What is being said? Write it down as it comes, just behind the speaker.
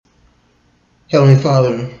Heavenly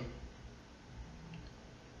Father,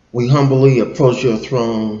 we humbly approach your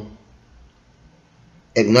throne,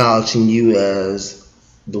 acknowledging you as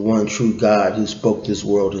the one true God who spoke this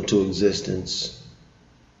world into existence.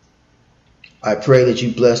 I pray that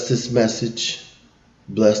you bless this message,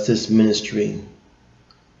 bless this ministry,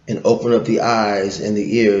 and open up the eyes and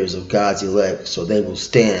the ears of God's elect so they will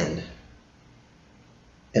stand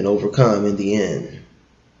and overcome in the end.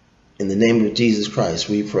 In the name of Jesus Christ,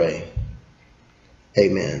 we pray.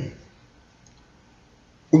 Amen.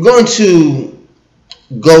 We're going to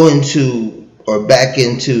go into or back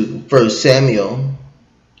into 1 Samuel,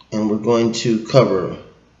 and we're going to cover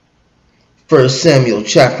 1 Samuel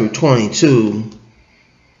chapter 22.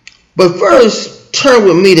 But first, turn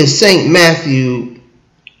with me to St. Matthew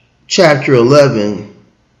chapter 11,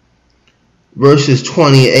 verses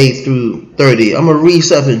 28 through 30. I'm going to read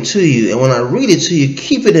something to you, and when I read it to you,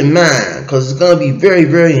 keep it in mind, because it's going to be very,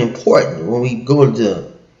 very important when we go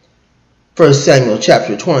into 1 Samuel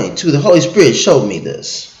chapter 22. The Holy Spirit showed me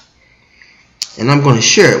this, and I'm going to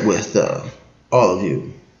share it with all of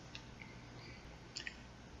you.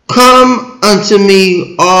 Come unto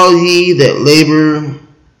me, all ye that labor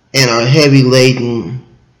and are heavy laden,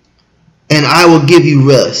 and I will give you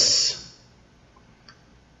rest.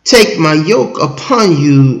 Take my yoke upon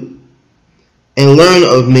you and learn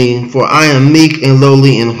of me, for I am meek and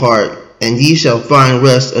lowly in heart, and ye shall find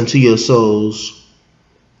rest unto your souls.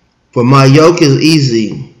 For my yoke is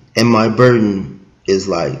easy and my burden is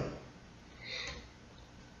light.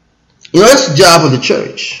 You know, that's the job of the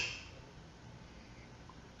church.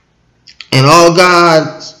 And all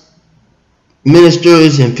God's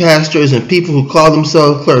ministers and pastors and people who call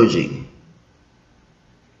themselves clergy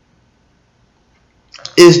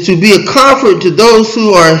is to be a comfort to those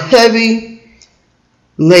who are heavy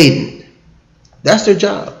laden. That's their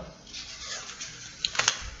job.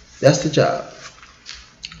 That's the job.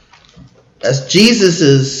 That's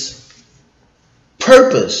Jesus's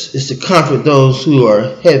purpose, is to comfort those who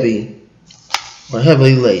are heavy or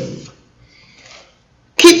heavily laden.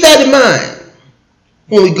 Keep that in mind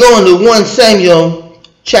when we go into 1 Samuel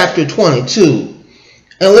chapter 22.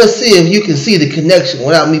 And let's see if you can see the connection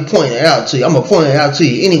without me pointing it out to you. I'm going to point it out to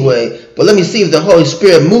you anyway, but let me see if the Holy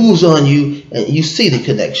Spirit moves on you and you see the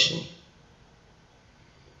connection.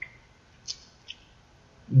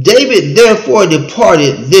 David therefore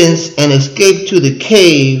departed thence and escaped to the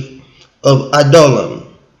cave of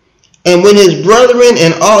Adullam. And when his brethren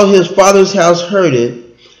and all his father's house heard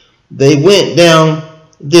it, they went down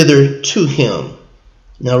thither to him.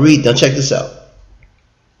 Now check this out.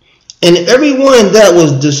 And everyone that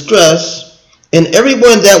was distressed, and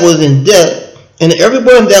everyone that was in debt, and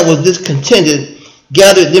everyone that was discontented,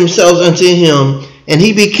 gathered themselves unto him, and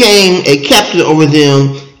he became a captain over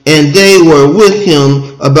them, and they were with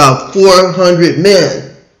him about 400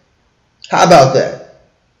 men. How about that?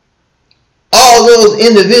 All those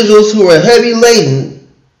individuals who were heavy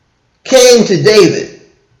laden came to David.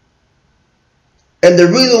 And the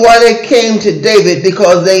reason why they came to David,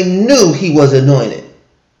 because they knew he was anointed.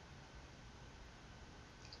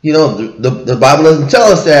 You know, the Bible doesn't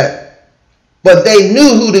tell us that, but they knew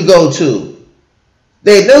who to go to.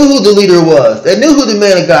 They knew who the leader was. They knew who the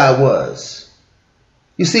man of God was.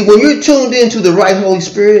 You see, when you're tuned into the right Holy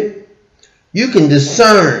Spirit, you can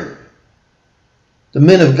discern the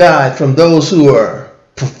men of God from those who are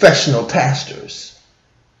professional pastors.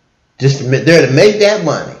 Just there to make that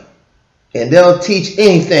money. And they'll teach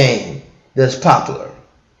anything that's popular.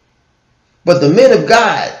 But the men of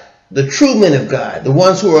God, the true men of God, the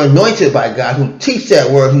ones who are anointed by God, who teach that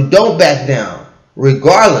word, who don't back down,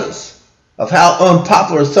 regardless of how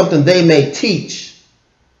unpopular something they may teach,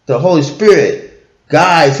 the Holy Spirit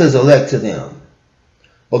guides his elect to them.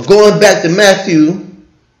 But going back to Matthew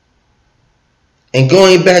and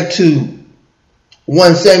going back to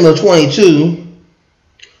 1 Samuel 22,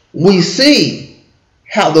 we see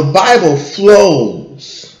how the Bible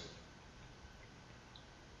flows.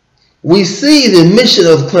 We see the mission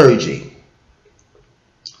of clergy.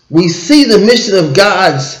 We see the mission of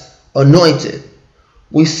God's anointed.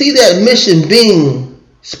 We see that mission being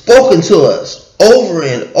spoken to us over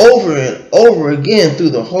and over and over again through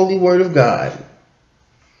the holy word of God.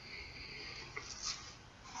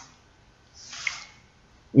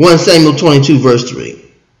 1 Samuel 22 verse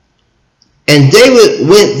 3. And David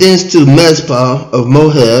went thence to Mizpah of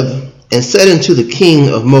Moab, and said unto the king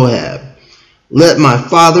of Moab, Let my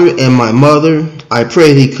father and my mother, I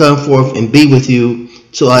pray thee, come forth and be with you,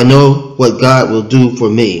 till I know what God will do for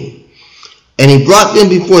me. And he brought them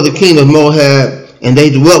before the king of Moab, and they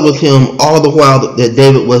dwelt with him all the while that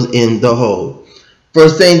David was in the hold.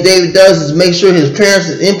 First thing David does is make sure his parents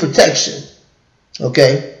are in protection.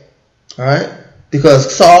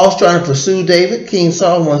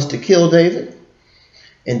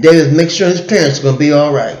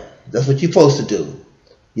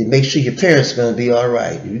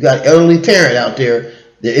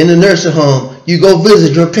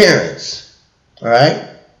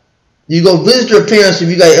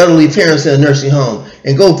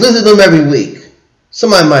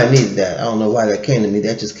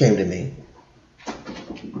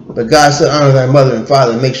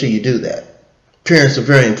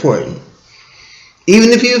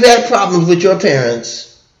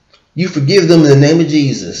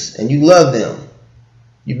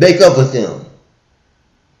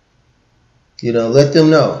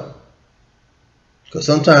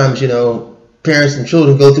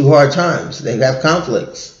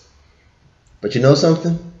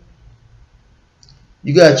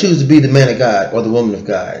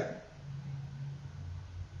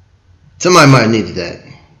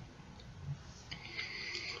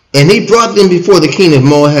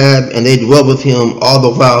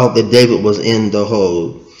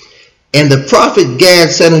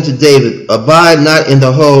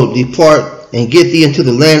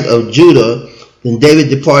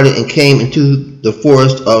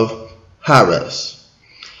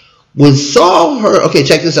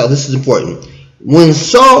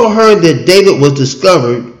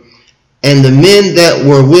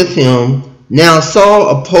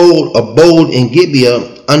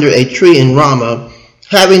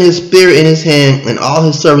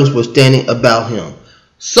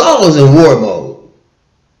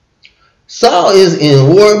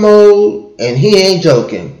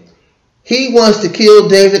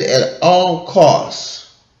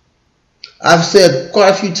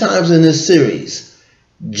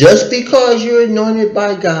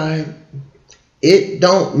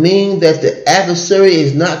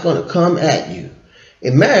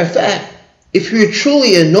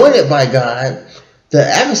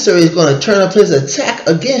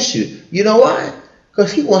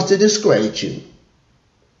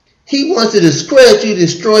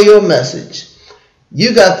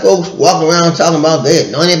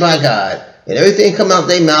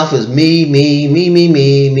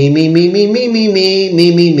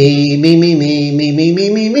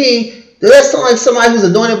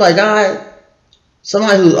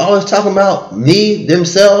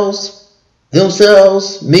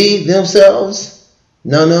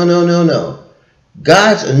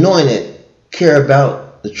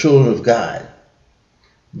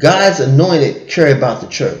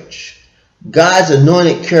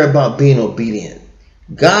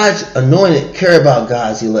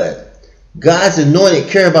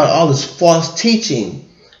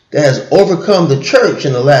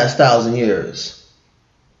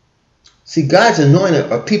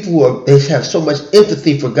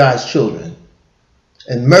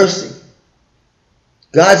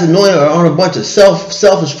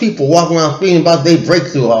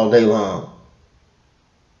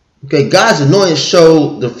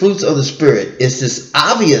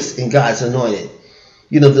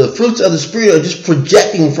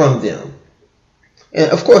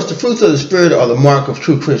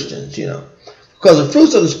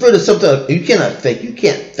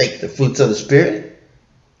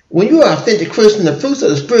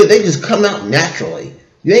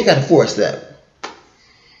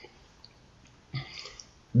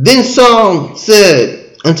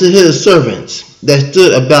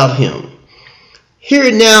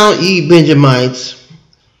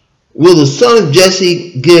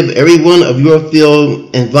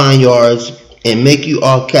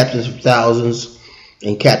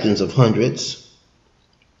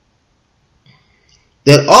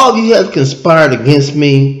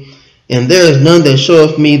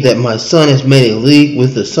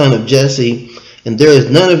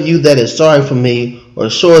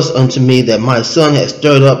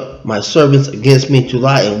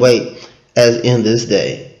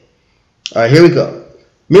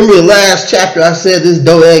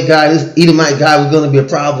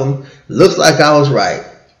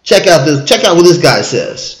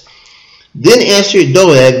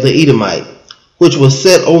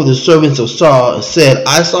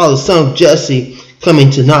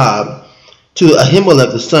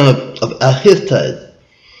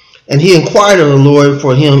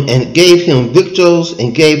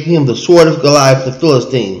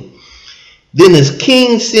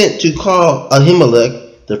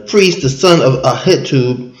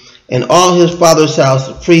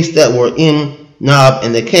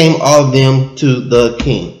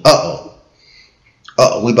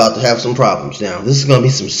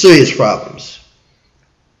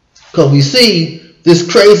 this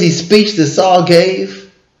crazy speech that Saul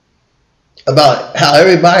gave about how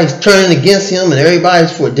everybody's turning against him and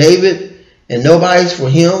everybody's for David and nobody's for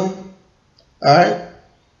him. All right.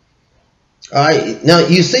 All right. Now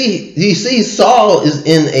you see Saul is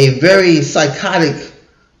in a very psychotic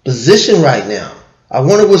position right now. I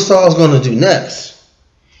wonder what Saul's going to do next.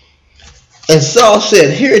 And Saul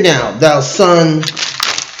said, "Hear now, thou son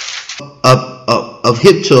of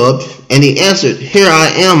Ahitub." And he answered, "Here I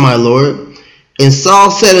am, my lord." And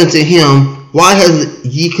Saul said unto him, "Why hast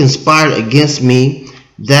ye conspired against me,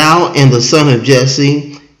 thou and the son of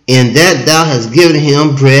Jesse, in that thou hast given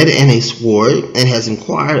him bread and a sword, and hast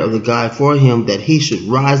inquired of the God for him, that he should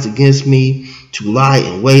rise against me to lie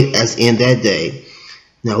in wait as in that day?"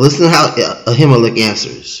 Now listen how Ahimelech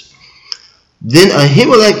answers. Then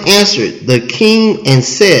Ahimelech answered the king and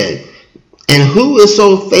said, "And who is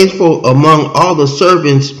so faithful among all the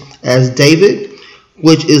servants as David,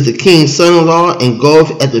 which is the king's son-in-law, and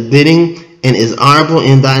goeth at the bidding, and is honorable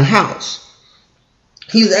in thine house?"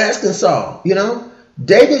 He's asking Saul,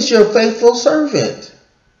 David's your faithful servant.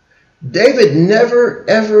 David never,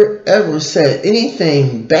 ever, ever said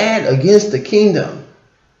anything bad against the kingdom.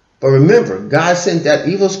 But remember, God sent that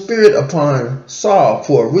evil spirit upon Saul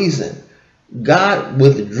for a reason. God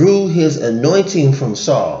withdrew his anointing from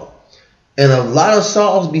Saul. And a lot of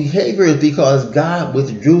Saul's behavior is because God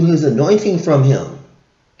withdrew his anointing from him.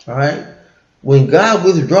 All right? When God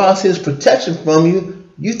withdraws his protection from you,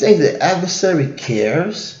 you think the adversary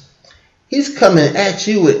cares? He's coming at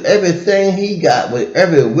you with everything he got, with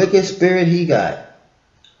every wicked spirit he got.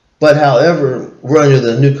 But however, we're under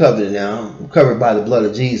the new covenant now, covered by the blood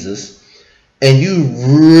of Jesus. And you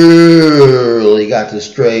really got to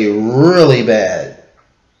stray really bad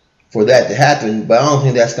for that to happen. But I don't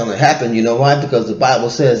think that's going to happen. You know why? Because the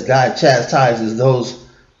Bible says God chastises those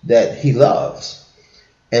that he loves.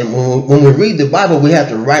 And when we read the Bible, we have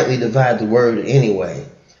to rightly divide the word anyway.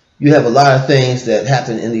 You have a lot of things that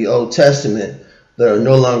happen in the Old Testament that are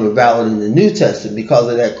no longer valid in the New Testament because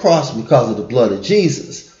of that cross, because of the blood of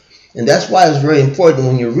Jesus. And that's why it's very important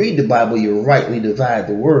when you read the Bible, you rightly divide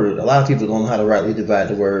the word. A lot of people don't know how to rightly divide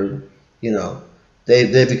the word. They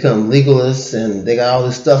become legalists and they got all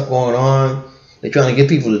this stuff going on. They're trying to get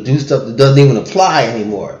people to do stuff that doesn't even apply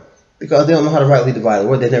anymore because they don't know how to rightly divide the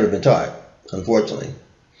word. They've never been taught, unfortunately.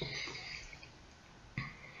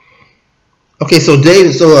 Okay, so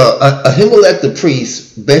Ahimelech the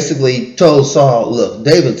priest basically told Saul, "Look,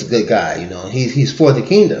 David's a good guy. He's for the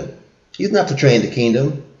kingdom. He's not betraying the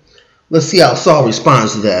kingdom." Let's see how Saul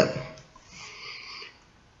responds to that.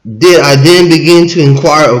 "Did I then begin to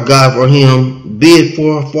inquire of God for him? Be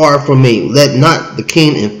it far from me. Let not the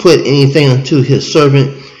king input anything unto his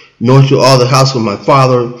servant, nor to all the house of my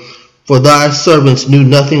father. For thy servants knew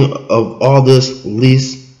nothing of all this,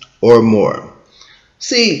 least or more."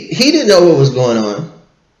 See, he didn't know what was going on.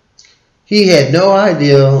 He had no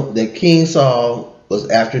idea that King Saul was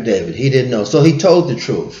after David. He didn't know. So he told the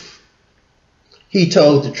truth. He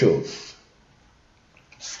told the truth.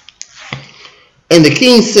 And the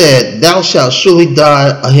king said, "Thou shalt surely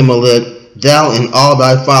die, Ahimelech, thou and all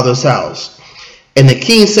thy father's house." And the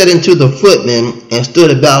king said unto the footmen and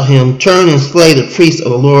stood about him, "Turn and slay the priests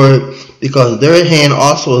of the Lord, because their hand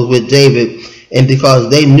also is with David, and because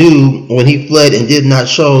they knew when he fled and did not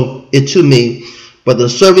show it to me. But the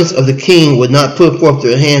servants of the king would not put forth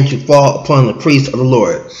their hand to fall upon the priests of the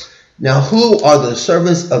Lord." Now, who are the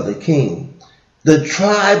servants of the king? The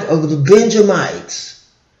tribe of the Benjamites.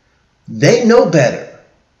 They know better.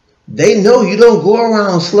 They know you don't go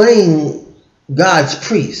around slaying God's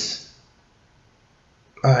priests.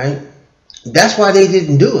 All right? That's why they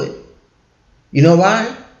didn't do it. You know why?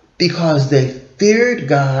 Because they feared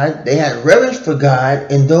God, they had reverence for God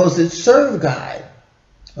and those that serve God.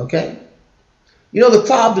 Okay? The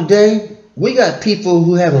problem today, we got people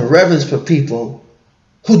who have a reverence for people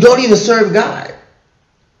who don't even serve God,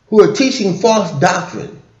 who are teaching false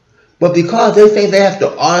doctrine. But because they think they have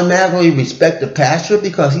to automatically respect the pastor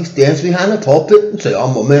because he stands behind the pulpit and say,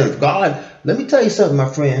 "I'm a man of God." Let me tell you something, my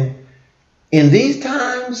friend. In these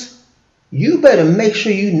times, you better make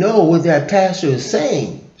sure you know what that pastor is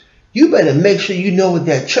saying. You better make sure you know what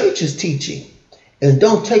that church is teaching. And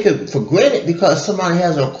don't take it for granted because somebody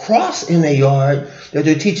has a cross in their yard that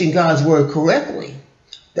they're teaching God's word correctly.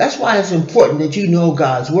 That's why it's important that you know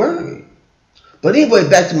God's word. But anyway,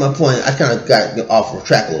 back to my point. I kind of got off the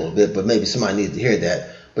track a little bit, but maybe somebody needs to hear that.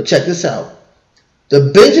 But check this out. The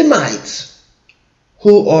Benjamites,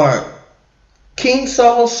 who are King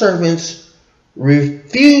Saul's servants,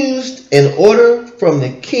 refused an order from the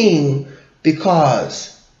king because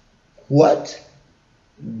what?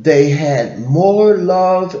 they had more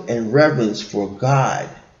love and reverence for God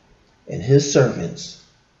and his servants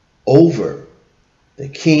over the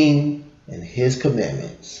king and his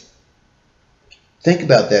commandments. Think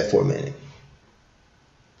about that for a minute.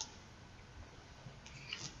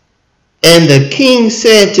 And the king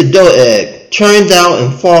said to Doeg, turn thou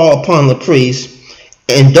and fall upon the priest.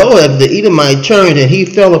 And Doeg the Edomite turned, and he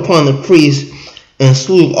fell upon the priest, and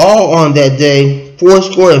slew all on that day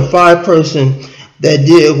 85 persons that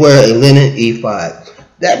did wear a linen ephod.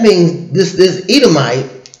 That means this Edomite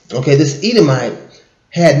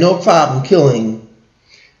had no problem killing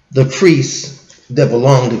the priests that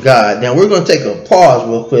belonged to God. Now we're going to take a pause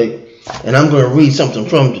real quick, and I'm going to read something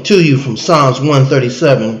to you from Psalms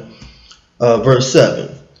 137, verse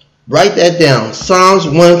 7. Write that down. Psalms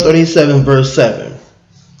 137, verse 7.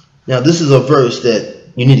 Now this is a verse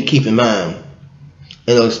that you need to keep in mind, and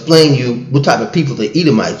it'll explain you what type of people the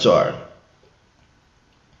Edomites are.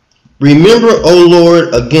 Remember, O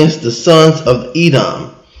Lord, against the sons of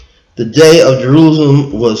Edom, the day of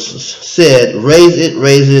Jerusalem was said, raise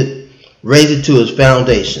it to its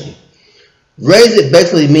foundation. Raise it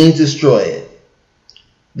basically means destroy it.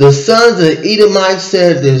 The sons of the Edomites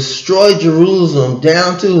said destroy Jerusalem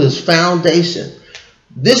down to its foundation.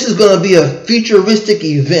 This is going to be a futuristic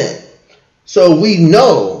event. So we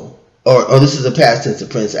know, or this is a past tense of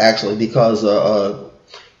Prince actually, because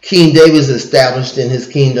King David is established in his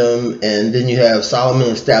kingdom, and then you have Solomon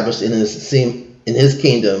established in his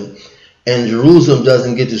kingdom, and Jerusalem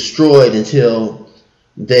doesn't get destroyed until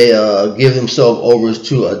they give themselves over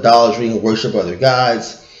to idolatry and worship other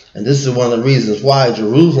gods. And this is one of the reasons why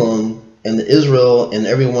Jerusalem and Israel and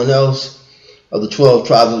everyone else of the 12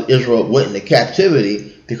 tribes of Israel went into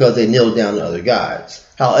captivity, because they kneeled down to other gods.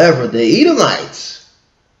 However, the Edomites,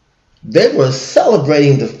 they were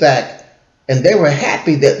celebrating the fact, and they were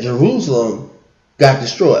happy that Jerusalem got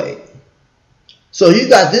destroyed. So you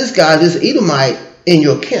got this guy, this Edomite, in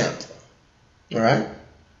your camp. All right?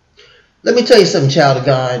 Let me tell you something, child of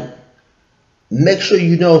God. Make sure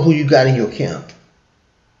you know who you got in your camp.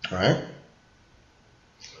 All right?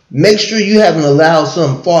 Make sure you haven't allowed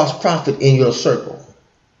some false prophet in your circle.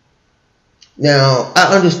 Now,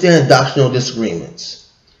 I understand doctrinal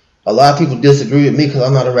disagreements. A lot of people disagree with me because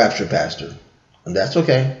I'm not a rapture pastor. And that's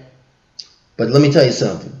okay. But let me tell you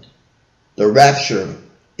something. The rapture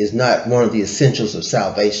is not one of the essentials of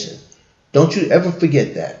salvation. Don't you ever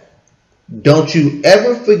forget that. Don't you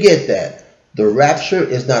ever forget that. The rapture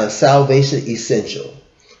is not a salvation essential.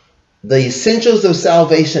 The essentials of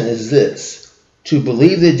salvation is this: to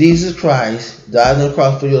believe that Jesus Christ died on the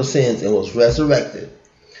cross for your sins and was resurrected,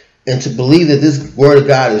 and to believe that this word of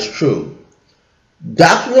God is true.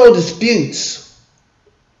 Doctrinal disputes,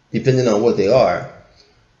 depending on what they are,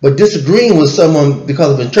 but disagreeing with someone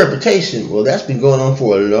because of interpretation, well, that's been going on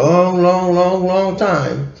for a long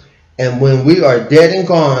time. And when we are dead and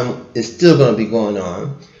gone, it's still going to be going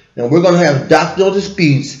on. And we're going to have doctrinal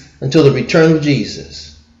disputes until the return of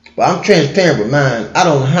Jesus. But I'm transparent with mine. I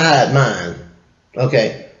don't hide mine.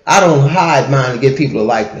 Okay? I don't hide mine to get people to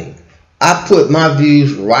like me. I put my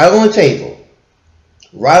views right on the table.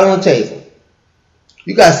 Right on the table.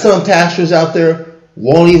 You got some pastors out there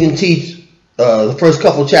won't even teach the first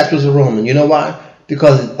couple chapters of Romans. You know why?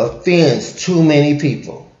 Because it offends too many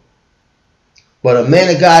people. But a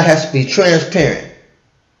man of God has to be transparent.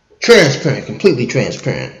 Transparent, completely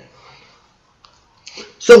transparent.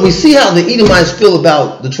 So we see how the Edomites feel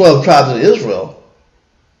about the 12 tribes of Israel.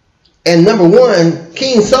 And number one,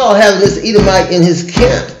 King Saul having this Edomite in his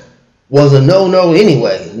camp was a no-no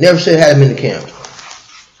anyway. Never should have had him in the camp.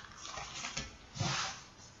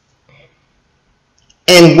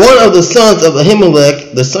 And one of the sons of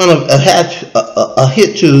Ahimelech, the son of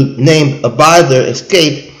Ahitub, named Abiezer,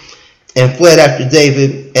 escaped and fled after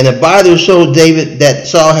David. And Abiezer showed David that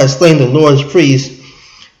Saul had slain the Lord's priest.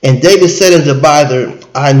 And David said unto Abiezer,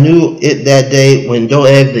 I knew it that day when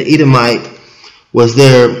Doeg the Edomite was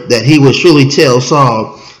there, that he would surely tell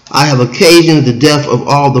Saul, I have occasioned the death of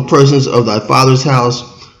all the persons of thy father's house.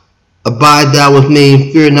 Abide thou with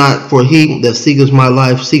me, fear not, for he that seeketh my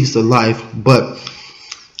life seeks the life, but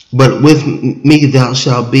with me thou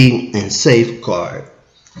shalt be in safeguard.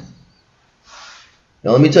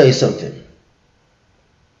 Now let me tell you something.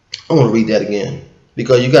 I want to read that again,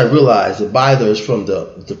 because you got to realize that Abiezer is from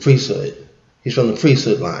the priesthood. He's from the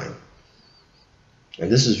priesthood line.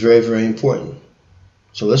 And this is very, very important.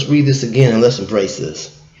 So let's read this again and let's embrace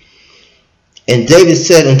this. And David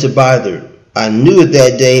said unto Abiezer, I knew it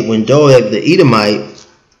that day when Doeg the Edomite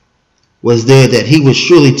was there, that he would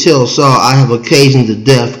surely tell Saul, I have occasioned the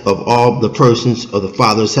death of all the persons of the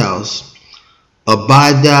father's house.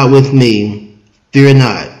 Abide thou with me, Fear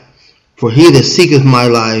not, for he that seeketh my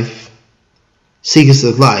life, seeketh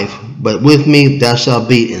his life, but with me thou shalt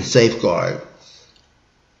be in safeguard.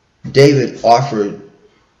 David offered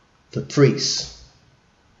the priests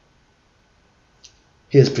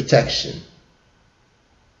his protection.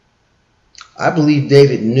 I believe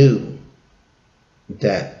David knew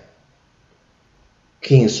that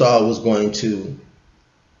King Saul was going to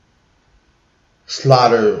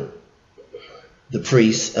slaughter the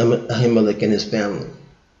priest Ahimelech and his family.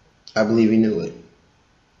 I believe he knew it.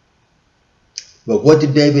 But what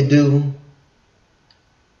did David do?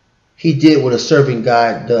 He did what a servant of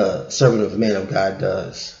God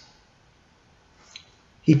does.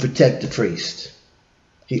 He protected the priest.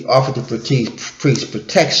 He offered the priest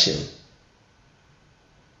protection.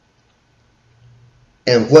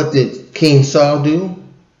 And what did King Saul do?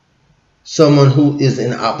 Someone who is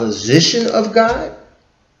in opposition of God?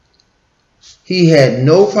 He had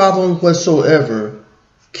no problem whatsoever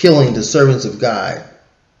killing the servants of God.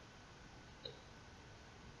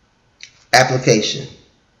 Application.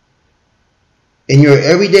 In your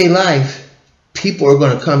everyday life, people are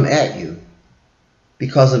going to come at you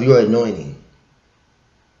because of your anointing.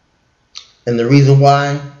 And the reason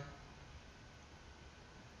why?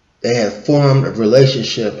 They have formed a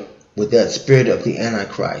relationship with that spirit of the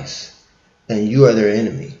Antichrist, and you are their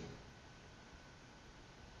enemy.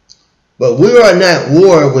 But we are not at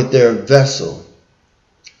war with their vessel.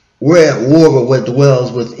 We're at war with what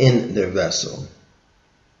dwells within their vessel.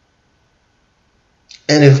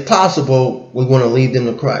 And if possible, we want to lead them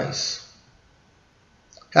to Christ.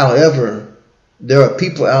 However, there are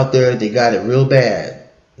people out there that got it real bad.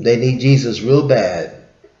 They need Jesus real bad.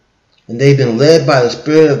 And they've been led by the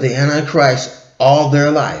spirit of the Antichrist all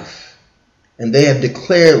their life. And they have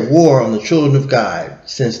declared war on the children of God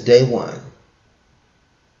since day one.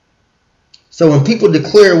 So when people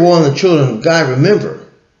declare war on the children of God, remember,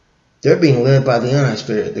 they're being led by the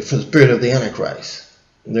spirit of the Antichrist.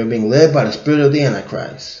 They're being led by the spirit of the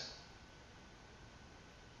Antichrist.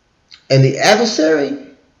 And the adversary,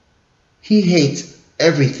 he hates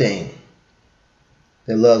everything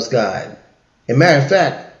that loves God. As a matter of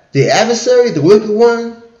fact, the adversary, the wicked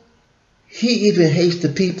one, he even hates the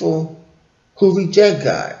people who reject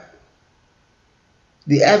God.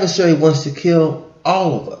 The adversary wants to kill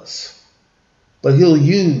all of us. But he'll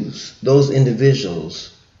use those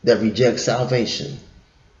individuals that reject salvation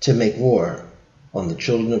to make war on the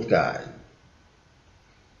children of God.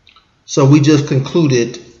 So we just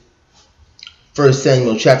concluded 1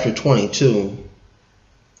 Samuel chapter 22.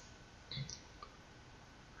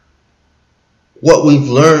 What we've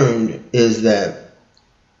learned is that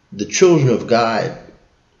the children of God,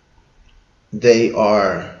 they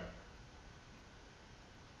are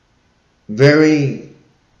very,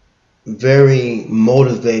 very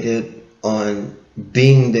motivated on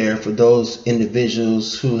being there for those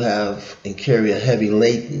individuals who have and carry a heavy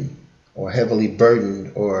laden or heavily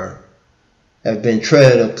burdened or have been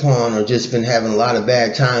treaded upon or just been having a lot of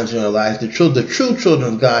bad times in their life. The true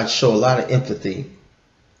children of God show a lot of empathy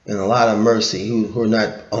and a lot of mercy who are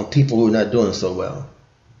not on people who are not doing so well.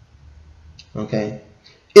 Okay?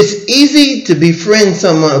 It's easy to befriend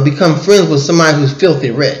someone or become friends with somebody who's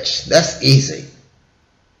filthy rich. That's easy.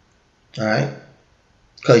 All right?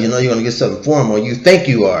 Because you know you're going to get something for them, or you think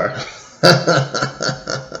you are.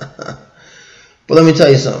 But let me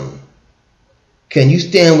tell you something. Can you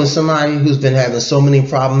stand with somebody who's been having so many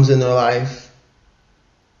problems in their life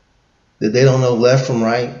that they don't know left from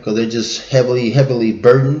right because they're just heavily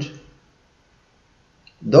burdened?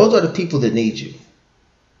 Those are the people that need you.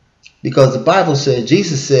 Because the Bible said,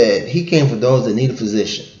 Jesus said, he came for those that need a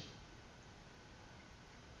physician.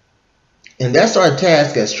 And that's our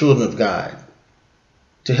task as children of God,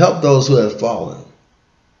 to help those who have fallen.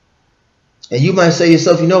 And you might say to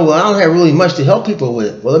yourself, well, I don't have really much to help people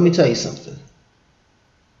with. Well, let me tell you something.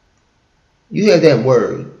 You have that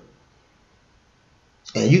word.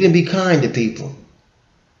 And you can be kind to people.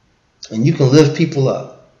 And you can lift people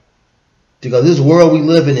up. Because this world we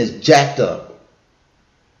live in is jacked up.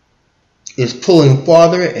 It's pulling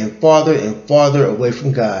farther and farther and farther away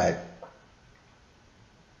from God.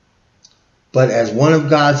 But as one of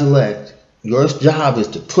God's elect, your job is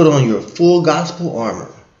to put on your full gospel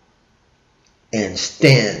armor and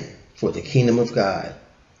stand for the kingdom of God.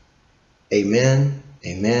 Amen,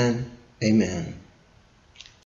 amen, amen.